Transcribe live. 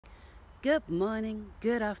Good morning,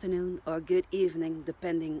 good afternoon, or good evening,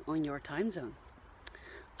 depending on your time zone.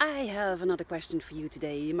 I have another question for you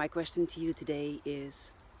today. My question to you today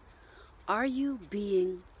is, are you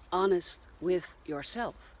being honest with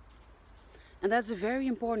yourself? And that's a very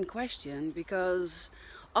important question because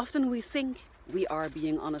often we think we are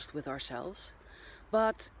being honest with ourselves,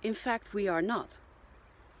 but in fact we are not.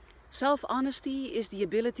 Self-honesty is the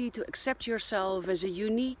ability to accept yourself as a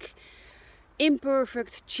unique,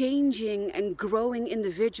 imperfect, changing and growing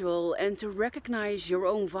individual, and to recognize your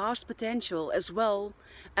own vast potential as well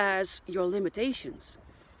as your limitations.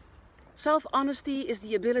 Self-honesty is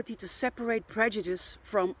the ability to separate prejudice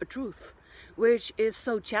from a truth, which is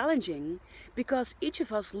so challenging because each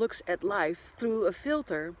of us looks at life through a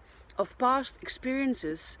filter of past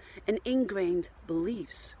experiences and ingrained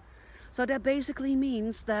beliefs. So that basically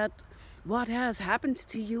means that what has happened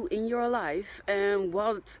to you in your life and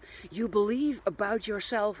what you believe about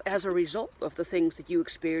yourself as a result of the things that you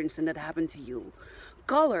experienced and that happened to you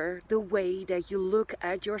color the way that you look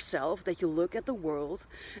at yourself, that you look at the world,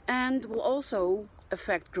 and will also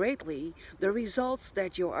affect greatly the results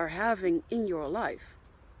that you are having in your life.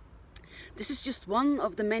 This is just one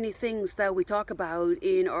of the many things that we talk about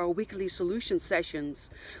in our weekly solution sessions.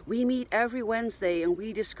 We meet every Wednesday and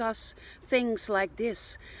we discuss things like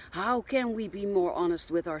this. How can we be more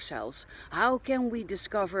honest with ourselves? How can we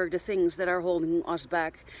discover the things that are holding us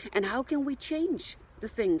back? And how can we change the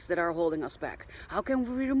things that are holding us back? How can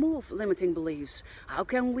we remove limiting beliefs? How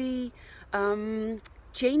can we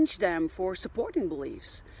change them for supporting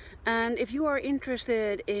beliefs? And if you are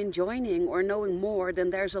interested in joining or knowing more, then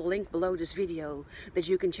there's a link below this video that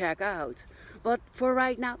you can check out. But for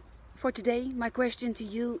right now, for today, my question to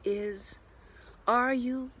you is, are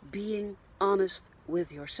you being honest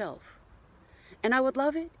with yourself? And I would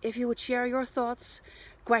love it if you would share your thoughts,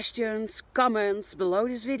 questions, comments below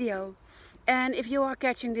this video. And if you are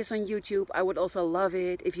catching this on YouTube, I would also love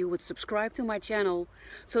it if you would subscribe to my channel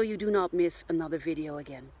so you do not miss another video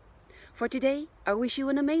again. For today, I wish you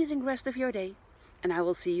an amazing rest of your day, and I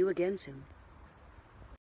will see you again soon.